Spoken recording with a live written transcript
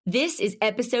This is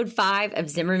episode 5 of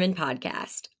Zimmerman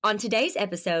Podcast. On today's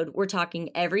episode, we're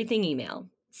talking everything email.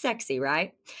 Sexy,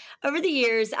 right? Over the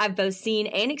years, I've both seen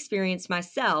and experienced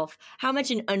myself how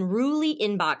much an unruly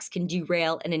inbox can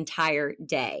derail an entire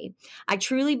day. I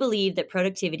truly believe that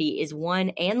productivity is won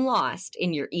and lost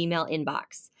in your email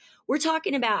inbox. We're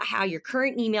talking about how your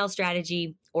current email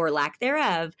strategy, or lack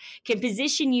thereof, can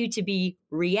position you to be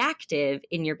reactive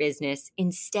in your business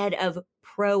instead of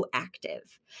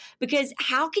proactive. Because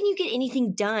how can you get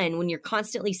anything done when you're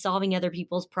constantly solving other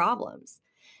people's problems?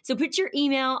 So put your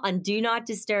email on Do Not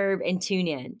Disturb and tune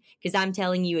in, because I'm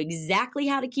telling you exactly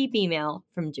how to keep email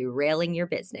from derailing your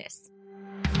business.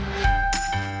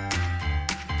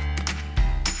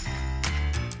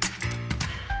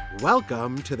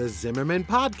 Welcome to the Zimmerman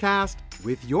Podcast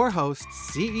with your host,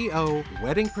 CEO,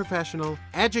 wedding professional,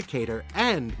 educator,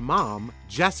 and mom,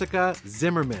 Jessica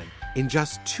Zimmerman. In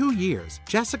just 2 years,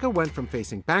 Jessica went from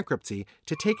facing bankruptcy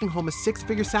to taking home a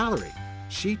 6-figure salary.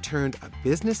 She turned a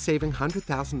business-saving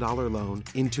 $100,000 loan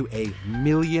into a $1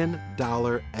 million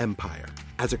empire.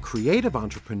 As a creative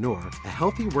entrepreneur, a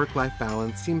healthy work-life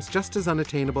balance seems just as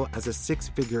unattainable as a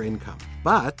 6-figure income.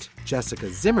 But Jessica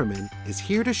Zimmerman is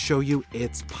here to show you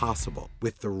it's possible.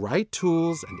 With the right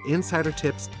tools and insider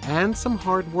tips and some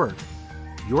hard work,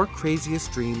 your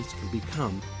craziest dreams can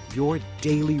become your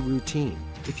daily routine.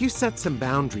 If you set some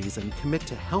boundaries and commit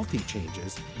to healthy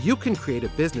changes, you can create a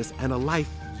business and a life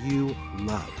you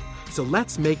love. So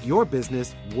let's make your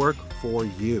business work for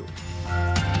you.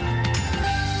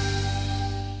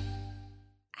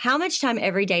 How much time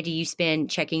every day do you spend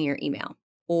checking your email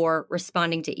or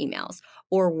responding to emails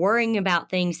or worrying about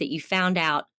things that you found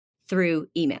out through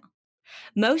email?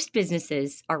 Most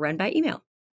businesses are run by email,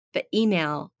 but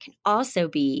email can also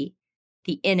be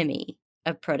the enemy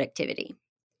of productivity.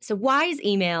 So why is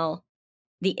email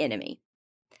the enemy?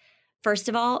 First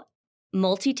of all,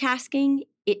 multitasking,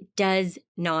 it does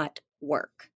not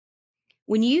work.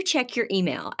 When you check your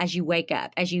email as you wake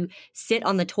up, as you sit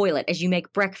on the toilet, as you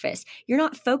make breakfast, you're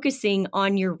not focusing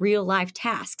on your real life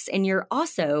tasks, and you're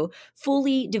also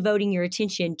fully devoting your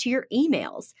attention to your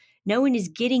emails. No one is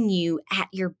getting you at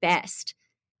your best.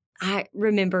 I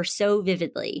remember so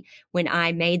vividly when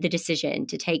I made the decision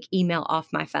to take email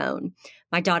off my phone.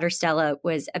 My daughter Stella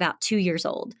was about 2 years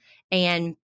old,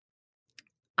 and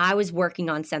I was working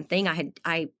on something.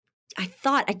 I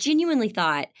genuinely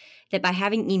thought that by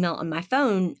having email on my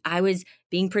phone, I was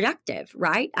being productive,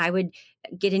 right? I would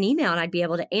get an email and I'd be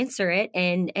able to answer it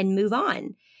and move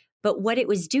on. But what it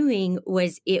was doing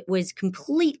was it was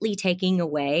completely taking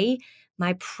away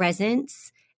my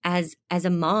presence as a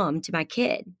mom to my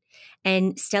kid.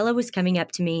 And Stella was coming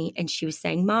up to me and she was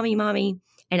saying, "Mommy, mommy."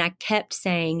 And I kept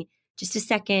saying, just a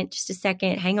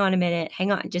second, hang on a minute,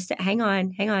 hang on, just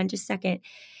a second.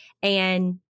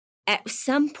 And at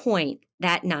some point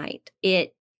that night,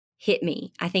 it hit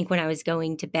me. I think when I was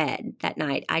going to bed that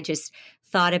night, I just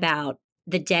thought about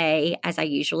the day as I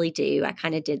usually do. I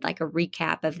kind of did like a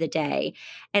recap of the day.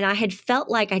 And I had felt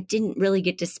like I didn't really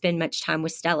get to spend much time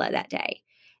with Stella that day.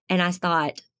 And I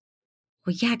thought,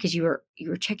 well, yeah, because you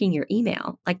were checking your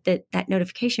email. Like that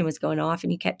notification was going off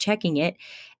and you kept checking it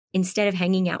instead of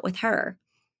hanging out with her.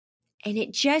 And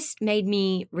it just made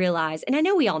me realize, and I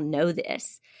know we all know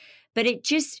this, but it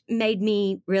just made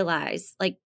me realize,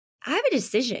 like, I have a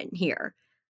decision here.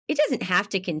 It doesn't have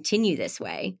to continue this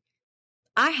way.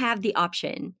 I have the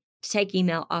option to take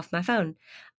email off my phone.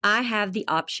 I have the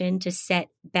option to set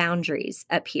boundaries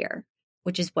up here,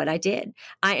 which is what I did.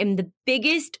 I am the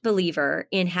biggest believer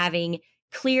in having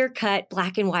clear-cut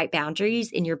black and white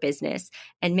boundaries in your business.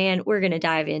 And man, we're going to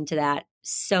dive into that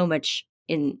so much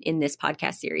in this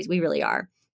podcast series. We really are.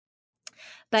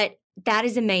 But that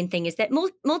is the main thing, is that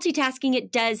multitasking,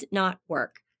 it does not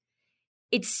work.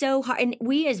 It's so hard. And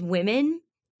we as women,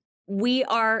 we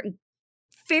are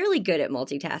fairly good at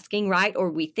multitasking, right?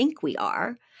 Or we think we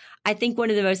are. I think one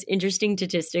of the most interesting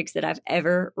statistics that I've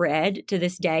ever read to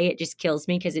this day, it just kills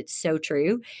me because it's so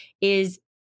true, is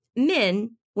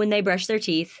men, when they brush their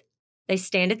teeth, they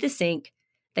stand at the sink,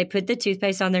 they put the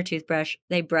toothpaste on their toothbrush,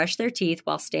 they brush their teeth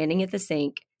while standing at the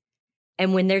sink.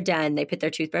 And when they're done, they put their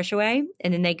toothbrush away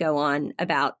and then they go on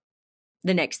about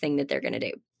the next thing that they're going to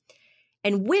do.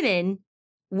 And women,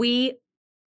 we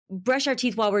brush our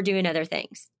teeth while we're doing other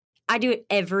things. I do it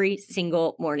every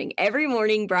single morning. Every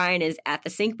morning, Brian is at the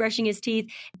sink brushing his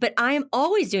teeth, but I am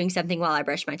always doing something while I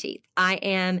brush my teeth. I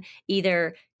am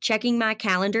either checking my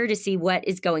calendar to see what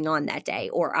is going on that day,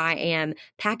 or I am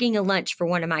packing a lunch for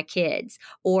one of my kids,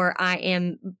 or I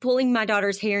am pulling my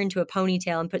daughter's hair into a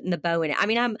ponytail and putting the bow in it. I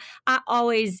mean, I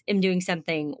always am doing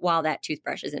something while that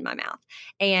toothbrush is in my mouth,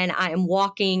 and I am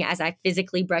walking as I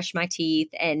physically brush my teeth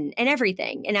and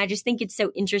everything. And I just think it's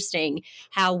so interesting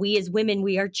how we as women,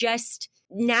 we are just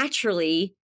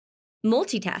naturally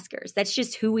multitaskers. That's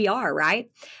just who we are,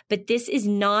 right? But this is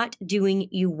not doing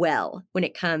you well when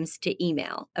it comes to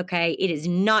email, okay? It is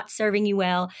not serving you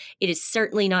well. It is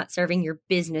certainly not serving your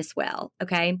business well,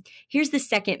 okay? Here's the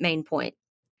second main point.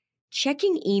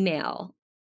 Checking email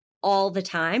all the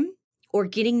time or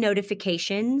getting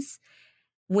notifications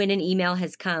when an email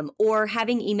has come or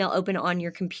having email open on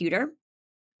your computer,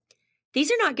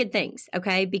 these are not good things,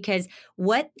 okay? Because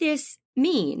what this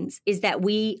means is that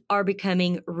we are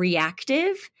becoming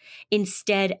reactive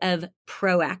instead of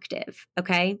proactive,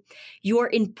 okay? Your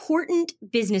important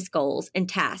business goals and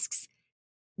tasks,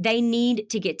 they need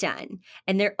to get done.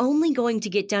 And they're only going to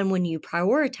get done when you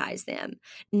prioritize them,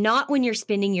 not when you're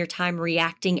spending your time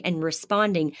reacting and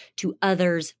responding to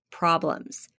others'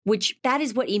 problems, which that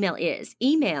is what email is.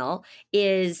 Email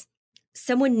is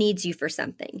someone needs you for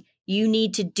something. You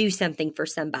need to do something for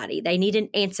somebody. They need an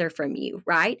answer from you,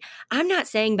 right? I'm not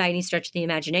saying by any stretch of the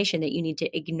imagination that you need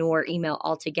to ignore email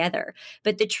altogether.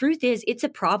 But the truth is, it's a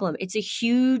problem. It's a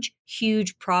huge,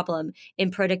 huge problem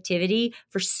in productivity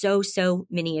for so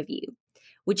many of you,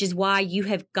 which is why you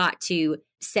have got to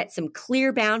set some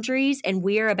clear boundaries. And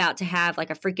we're about to have like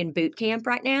a freaking boot camp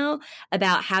right now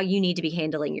about how you need to be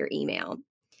handling your email.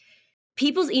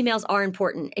 People's emails are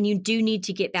important and you do need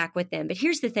to get back with them. But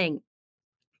here's the thing.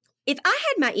 If I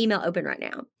had my email open right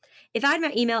now,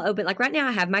 like right now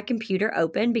I have my computer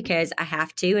open because I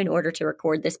have to in order to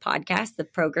record this podcast. The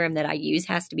program that I use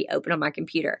has to be open on my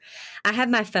computer. I have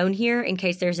my phone here in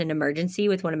case there's an emergency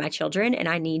with one of my children and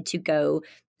I need to go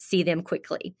see them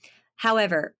quickly.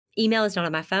 However, email is not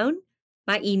on my phone.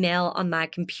 My email on my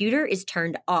computer is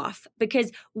turned off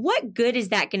because what good is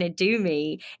that going to do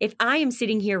me if I am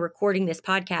sitting here recording this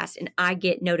podcast and I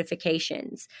get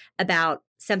notifications about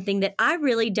something that I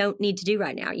really don't need to do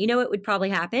right now? You know what would probably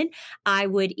happen? I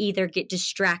would either get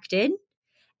distracted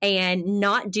and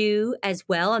not do as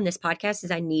well on this podcast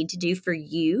as I need to do for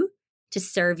you, to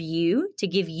serve you, to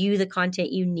give you the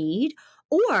content you need,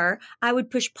 or I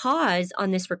would push pause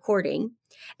on this recording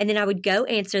and then I would go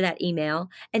answer that email.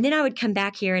 And then I would come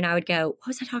back here and I would go, what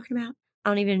was I talking about? I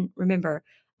don't even remember.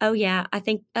 Oh yeah, I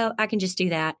can just do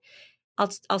that.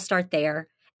 I'll start there.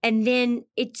 And then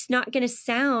it's not going to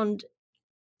sound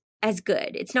as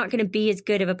good. It's not going to be as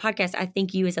good of a podcast. I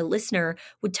think you as a listener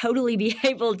would totally be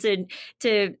able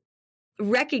to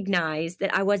recognize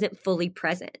that I wasn't fully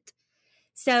present.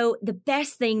 So the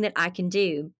best thing that I can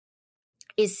do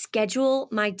is schedule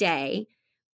my day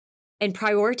and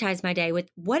prioritize my day with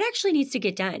what actually needs to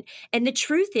get done. And the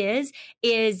truth is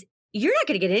you're not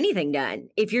going to get anything done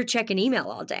if you're checking email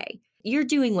all day. You're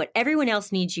doing what everyone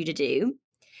else needs you to do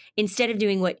instead of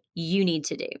doing what you need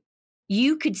to do.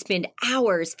 You could spend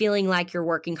hours feeling like you're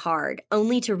working hard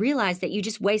only to realize that you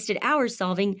just wasted hours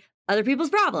solving other people's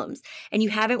problems and you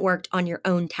haven't worked on your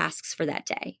own tasks for that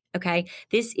day. Okay.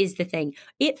 This is the thing.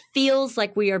 It feels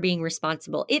like we are being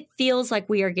responsible. It feels like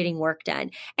we are getting work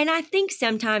done. And I think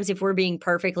sometimes, if we're being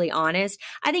perfectly honest,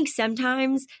 I think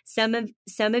sometimes some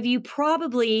of you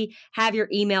probably have your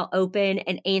email open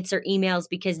and answer emails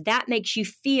because that makes you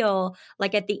feel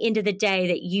like at the end of the day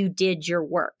that you did your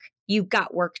work. You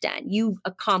got work done. You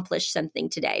accomplished something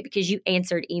today because you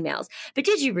answered emails. But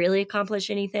did you really accomplish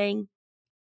anything?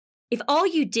 If all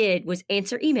you did was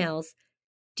answer emails,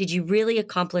 did you really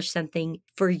accomplish something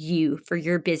for you, for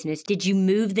your business? Did you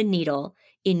move the needle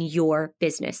in your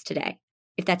business today?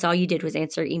 If that's all you did was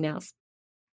answer emails.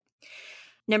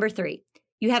 Number 3,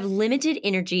 you have limited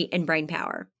energy and brain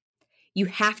power. You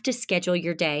have to schedule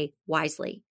your day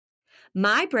wisely.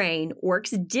 My brain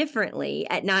works differently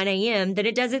at 9 a.m. than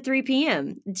it does at 3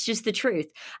 p.m. It's just the truth.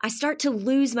 I start to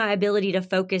lose my ability to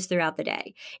focus throughout the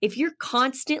day. If you're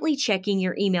constantly checking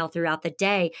your email throughout the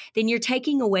day, then you're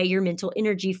taking away your mental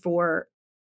energy for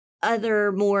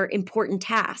other more important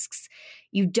tasks.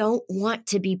 You don't want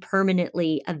to be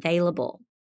permanently available.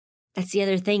 That's the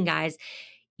other thing, guys.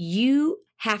 You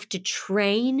have to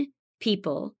train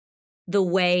people the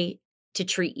way to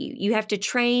treat you. You have to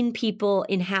train people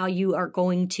in how you are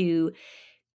going to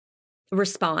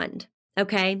respond.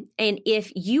 Okay. And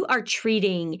if you are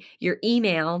treating your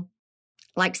email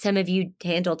like some of you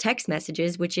handle text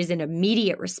messages, which is an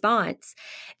immediate response,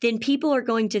 then people are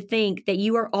going to think that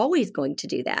you are always going to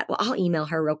do that. Well, I'll email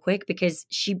her real quick because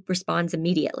she responds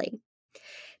immediately.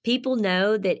 People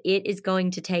know that it is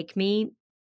going to take me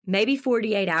maybe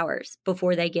 48 hours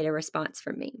before they get a response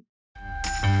from me.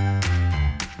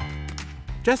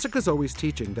 Jessica's always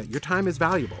teaching that your time is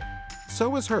valuable.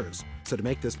 So is hers. So to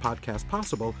make this podcast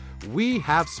possible, we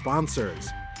have sponsors.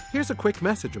 Here's a quick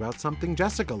message about something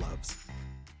Jessica loves.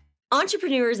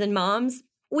 Entrepreneurs and moms,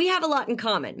 we have a lot in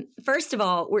common. First of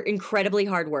all, we're incredibly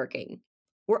hardworking.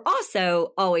 We're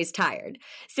also always tired.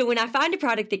 So when I find a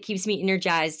product that keeps me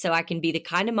energized so I can be the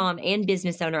kind of mom and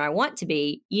business owner I want to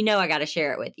be, you know I got to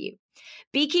share it with you.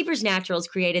 Beekeepers Naturals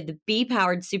created the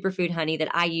bee-powered superfood honey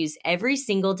that I use every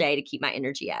single day to keep my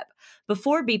energy up.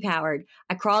 Before bee-powered,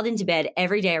 I crawled into bed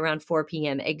every day around 4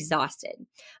 p.m. exhausted.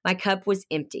 My cup was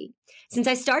empty. Since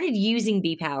I started using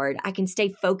bee-powered, I can stay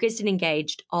focused and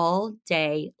engaged all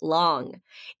day long,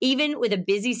 even with a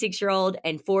busy 6-year-old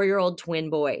and 4-year-old twin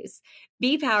boys.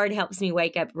 Bee-powered helps me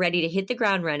wake up ready to hit the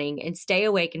ground running and stay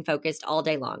awake and focused all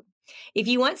day long. If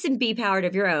you want some bee-powered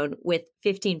of your own with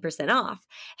 15% off,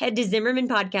 head to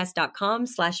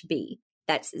ZimmermanPodcast.com/bee.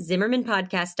 That's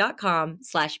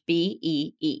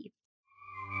ZimmermanPodcast.com/BEE.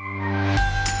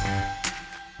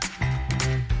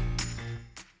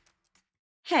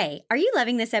 Hey, are you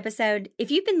loving this episode? If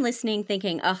you've been listening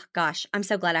thinking, oh gosh, I'm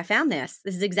so glad I found this.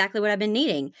 This is exactly what I've been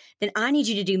needing. Then I need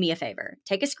you to do me a favor.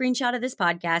 Take a screenshot of this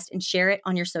podcast and share it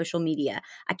on your social media.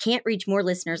 I can't reach more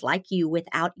listeners like you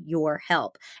without your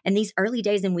help. And these early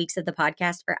days and weeks of the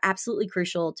podcast are absolutely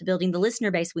crucial to building the listener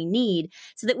base we need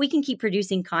so that we can keep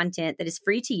producing content that is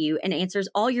free to you and answers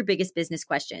all your biggest business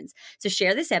questions. So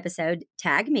share this episode,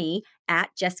 tag me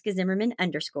at Jessica Zimmerman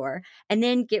 _, and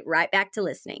then get right back to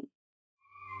listening.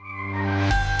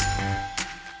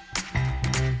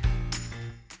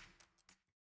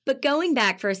 But going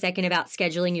back for a second about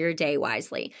scheduling your day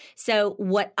wisely. So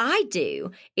what I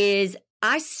do is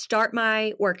I start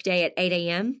my workday at 8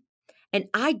 a.m. and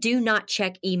I do not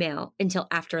check email until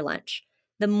after lunch.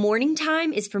 The morning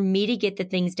time is for me to get the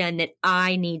things done that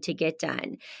I need to get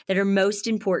done, that are most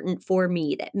important for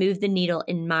me, that move the needle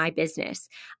in my business.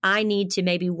 I need to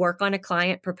maybe work on a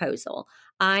client proposal.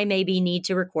 I maybe need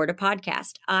to record a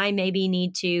podcast. I maybe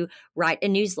need to write a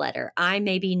newsletter. I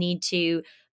maybe need to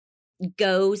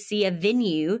go see a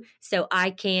venue so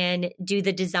I can do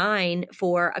the design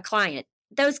for a client.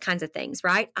 Those kinds of things,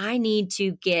 right? I need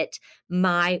to get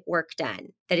my work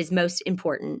done that is most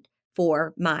important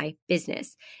for my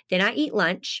business. Then I eat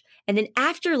lunch. And then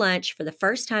after lunch, for the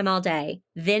first time all day,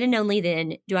 then and only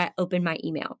then do I open my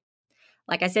email.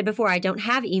 Like I said before, I don't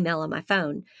have email on my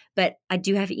phone, but I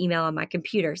do have email on my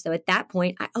computer. So at that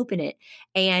point, I open it.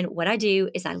 And what I do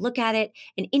is I look at it,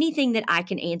 and anything that I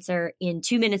can answer in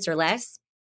 2 minutes or less,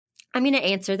 I'm going to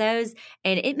answer those.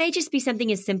 And it may just be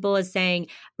something as simple as saying,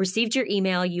 received your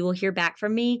email, you will hear back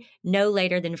from me no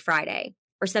later than Friday,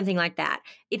 or something like that.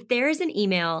 If there is an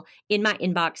email in my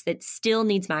inbox that still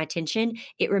needs my attention,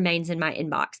 it remains in my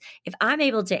inbox. If I'm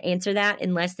able to answer that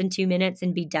in less than 2 minutes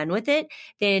and be done with it,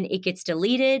 then it gets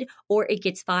deleted or it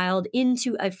gets filed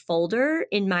into a folder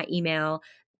in my email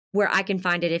where I can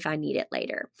find it if I need it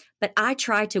later. But I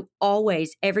try to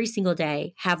always, every single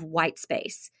day, have white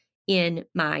space in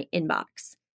my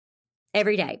inbox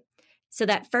every day. So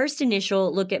that first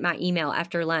initial look at my email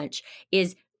after lunch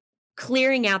is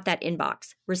clearing out that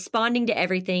inbox, responding to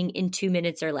everything in 2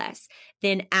 minutes or less.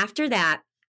 Then after that,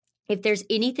 if there's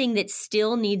anything that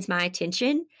still needs my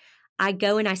attention, I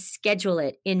go and I schedule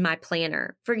it in my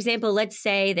planner. For example, let's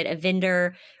say that a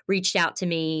vendor reached out to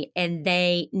me and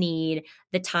they need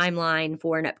the timeline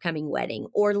for an upcoming wedding.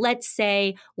 Or let's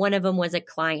say one of them was a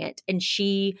client and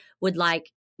she would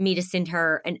like me to send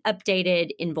her an updated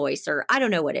invoice, or I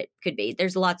don't know what it could be.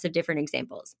 There's lots of different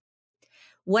examples.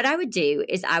 What I would do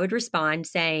is I would respond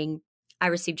saying, I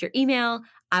received your email.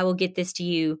 I will get this to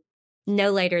you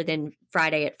no later than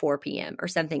Friday at 4 p.m. or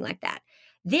something like that.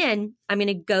 Then I'm going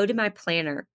to go to my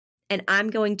planner and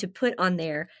I'm going to put on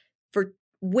there for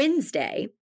Wednesday,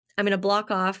 I'm going to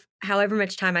block off however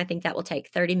much time I think that will take,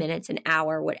 30 minutes, an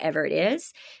hour, whatever it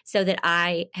is, so that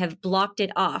I have blocked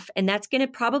it off. And that's going to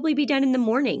probably be done in the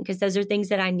morning because those are things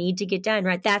that I need to get done,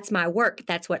 right? That's my work.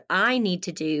 That's what I need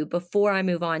to do before I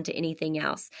move on to anything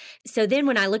else. So then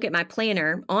when I look at my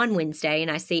planner on Wednesday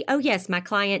and I see, oh yes, my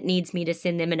client needs me to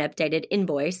send them an updated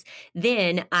invoice,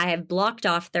 then I have blocked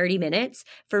off 30 minutes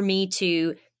for me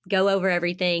to go over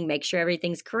everything, make sure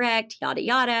everything's correct, yada,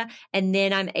 yada. And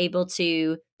then I'm able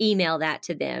to email that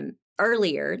to them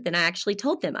earlier than I actually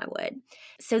told them I would.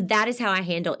 So that is how I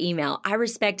handle email. I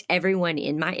respect everyone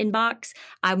in my inbox.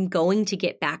 I'm going to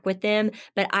get back with them,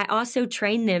 but I also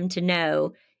train them to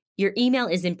know Your email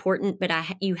is important, but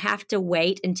you have to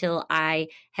wait until I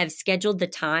have scheduled the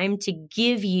time to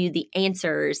give you the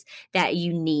answers that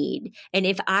you need. And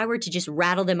if I were to just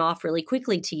rattle them off really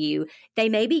quickly to you, they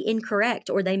may be incorrect,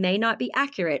 or they may not be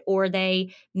accurate, or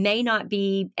they may not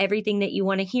be everything that you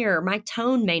want to hear. My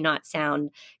tone may not sound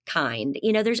kind.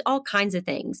 There's all kinds of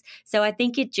things. So I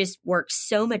think it just works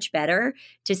so much better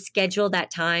to schedule that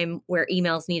time where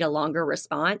emails need a longer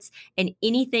response, and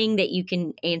anything that you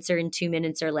can answer in 2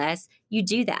 minutes or less, you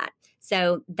do that.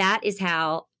 So that is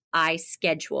how I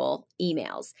schedule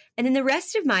emails. And then the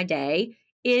rest of my day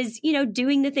is,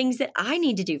 doing the things that I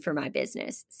need to do for my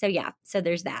business. So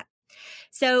there's that.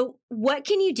 So what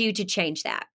can you do to change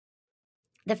that?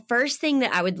 The first thing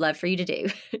that I would love for you to do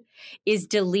is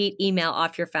delete email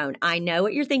off your phone. I know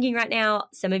what you're thinking right now.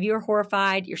 Some of you are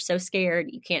horrified. You're so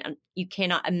scared. You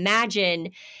cannot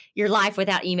imagine your life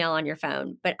without email on your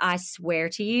phone. But I swear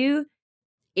to you,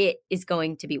 it is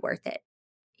going to be worth it.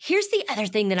 Here's the other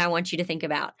thing that I want you to think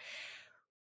about.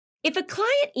 If a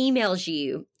client emails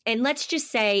you, and let's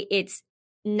just say it's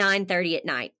 9:30 at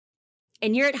night,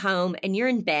 and you're at home and you're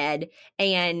in bed,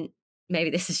 and maybe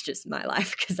this is just my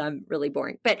life because I'm really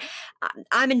boring, but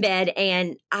I'm in bed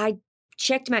and I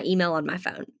checked my email on my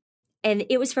phone and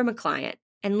it was from a client.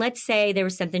 And let's say there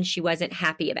was something she wasn't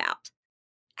happy about.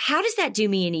 How does that do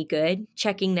me any good,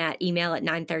 checking that email at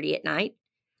 9:30 at night?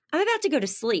 I'm about to go to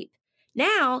sleep.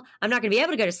 Now, I'm not going to be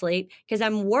able to go to sleep because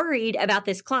I'm worried about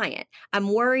this client.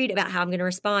 I'm worried about how I'm going to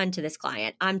respond to this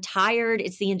client. I'm tired.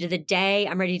 It's the end of the day.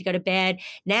 I'm ready to go to bed.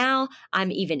 Now, I'm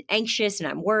even anxious and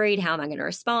I'm worried. How am I going to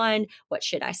respond? What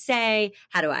should I say?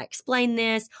 How do I explain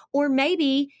this? Or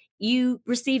maybe you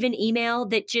receive an email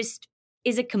that just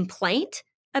is a complaint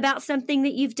about something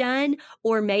that you've done.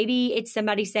 Or maybe it's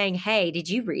somebody saying, hey, did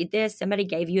you read this? Somebody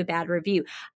gave you a bad review.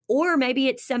 Or maybe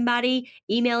it's somebody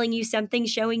emailing you something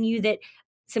showing you that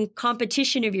some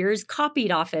competition of yours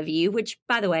copied off of you, which,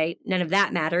 by the way, none of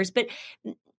that matters. But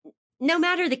no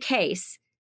matter the case,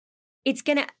 it's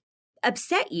going to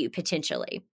upset you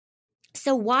potentially.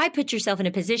 So why put yourself in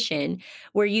a position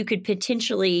where you could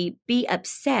potentially be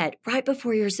upset right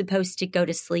before you're supposed to go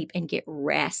to sleep and get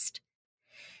rest?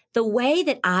 The way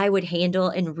that I would handle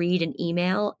and read an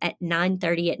email at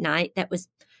 9:30 at night that was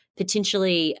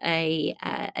potentially a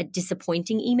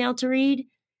disappointing email to read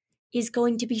is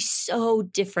going to be so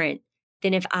different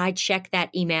than if I check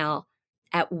that email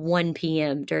at 1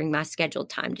 p.m. during my scheduled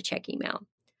time to check email.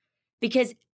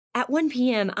 Because at 1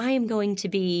 p.m., I am going to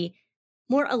be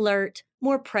more alert,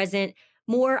 more present,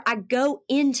 I go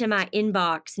into my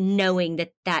inbox knowing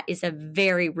that that is a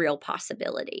very real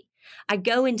possibility. I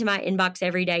go into my inbox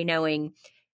every day knowing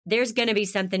there's going to be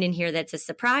something in here that's a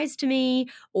surprise to me,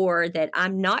 or that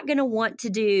I'm not going to want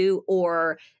to do,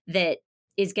 or that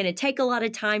is going to take a lot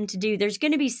of time to do. There's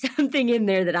going to be something in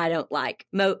there that I don't like,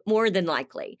 more than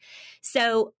likely.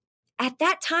 So at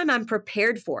that time, I'm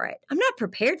prepared for it. I'm not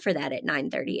prepared for that at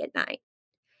 9:30 at night.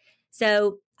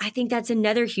 So I think that's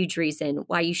another huge reason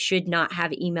why you should not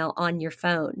have email on your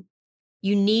phone.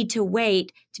 You need to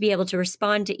wait to be able to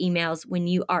respond to emails when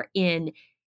you are in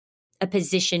a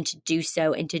position to do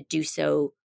so, and to do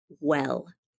so well.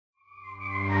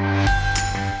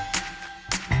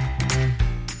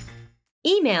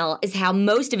 Email is how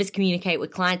most of us communicate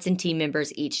with clients and team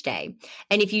members each day.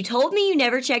 And if you told me you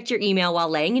never checked your email while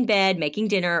laying in bed, making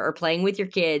dinner, or playing with your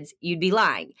kids, you'd be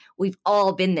lying. We've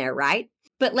all been there, right?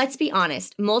 But let's be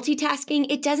honest, multitasking,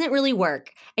 it doesn't really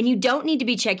work. And you don't need to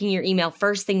be checking your email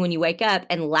first thing when you wake up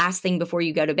and last thing before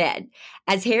you go to bed.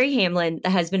 As Harry Hamlin, the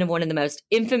husband of one of the most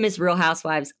infamous Real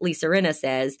Housewives, Lisa Rinna,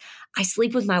 says, I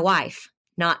sleep with my wife,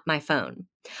 not my phone.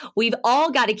 We've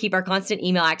all got to keep our constant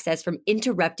email access from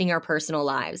interrupting our personal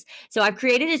lives. So I've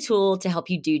created a tool to help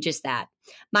you do just that.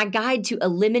 My guide to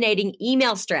eliminating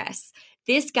email stress.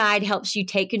 This guide helps you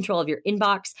take control of your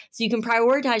inbox so you can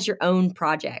prioritize your own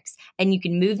projects and you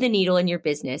can move the needle in your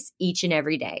business each and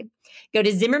every day. Go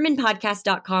to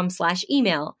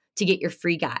ZimmermanPodcast.com/email to get your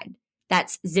free guide.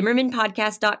 That's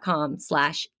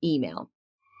ZimmermanPodcast.com/email.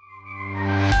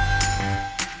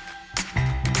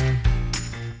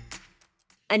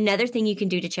 Another thing you can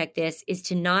do to check this is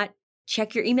to not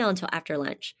check your email until after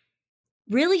lunch.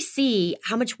 Really see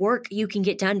how much work you can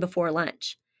get done before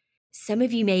lunch. Some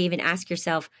of you may even ask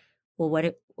yourself, well, what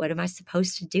am I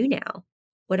supposed to do now?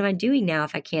 What am I doing now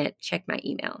if I can't check my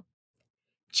email?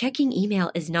 Checking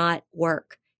email is not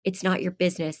work. It's not your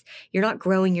business. You're not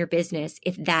growing your business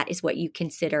if that is what you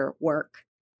consider work.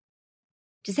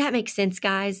 Does that make sense,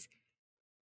 guys?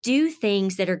 Do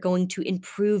things that are going to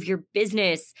improve your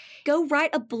business. Go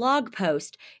write a blog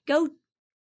post. Go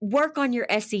work on your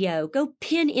SEO, go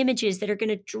pin images that are going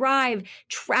to drive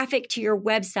traffic to your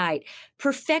website,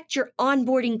 perfect your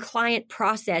onboarding client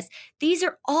process. These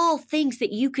are all things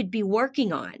that you could be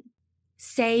working on.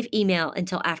 Save email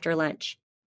until after lunch.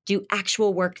 Do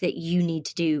actual work that you need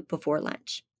to do before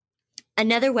lunch.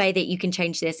 Another way that you can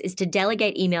change this is to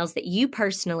delegate emails that you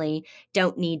personally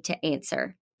don't need to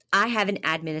answer. I have an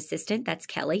admin assistant, that's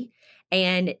Kelly,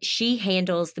 and she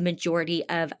handles the majority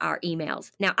of our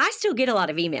emails. Now, I still get a lot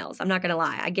of emails. I'm not going to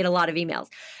lie. I get a lot of emails,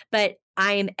 but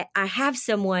I have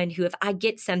someone who, if I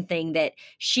get something that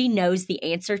she knows the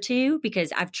answer to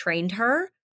because I've trained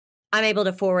her, I'm able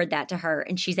to forward that to her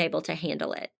and she's able to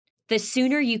handle it. The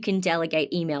sooner you can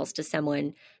delegate emails to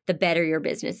someone, the better your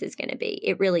business is going to be.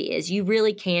 It really is. You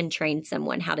really can train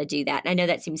someone how to do that. And I know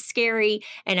that seems scary.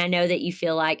 And I know that you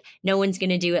feel like no one's going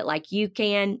to do it like you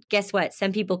can. Guess what?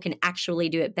 Some people can actually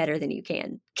do it better than you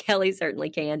can. Kelly certainly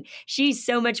can. She's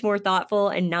so much more thoughtful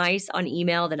and nice on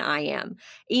email than I am.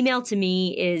 Email to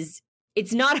me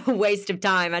it's not a waste of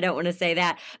time. I don't want to say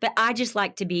that, but I just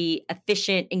like to be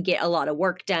efficient and get a lot of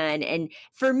work done. And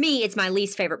for me, it's my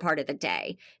least favorite part of the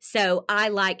day. So I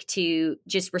like to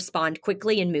just respond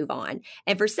quickly and move on.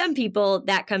 And for some people,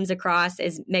 that comes across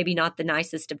as maybe not the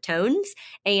nicest of tones.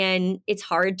 And it's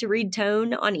hard to read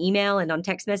tone on email and on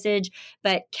text message,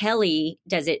 but Kelly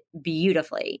does it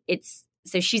beautifully.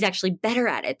 So she's actually better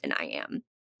at it than I am.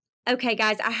 Okay,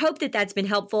 guys, I hope that that's been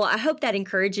helpful. I hope that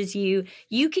encourages you.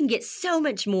 You can get so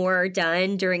much more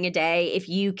done during a day if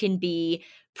you can be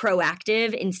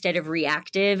proactive instead of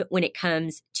reactive when it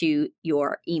comes to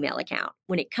your email account.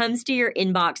 When it comes to your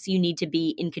inbox, you need to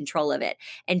be in control of it.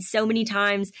 And so many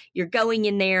times you're going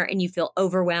in there and you feel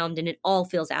overwhelmed and it all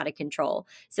feels out of control.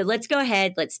 So let's go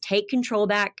ahead. Let's take control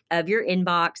back of your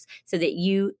inbox so that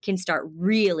you can start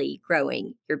really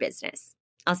growing your business.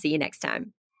 I'll see you next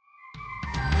time.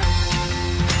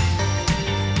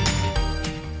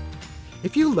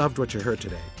 If you loved what you heard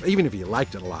today, even if you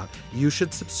liked it a lot, you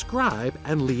should subscribe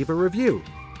and leave a review.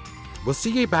 We'll see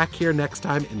you back here next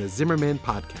time in the Zimmerman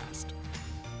Podcast.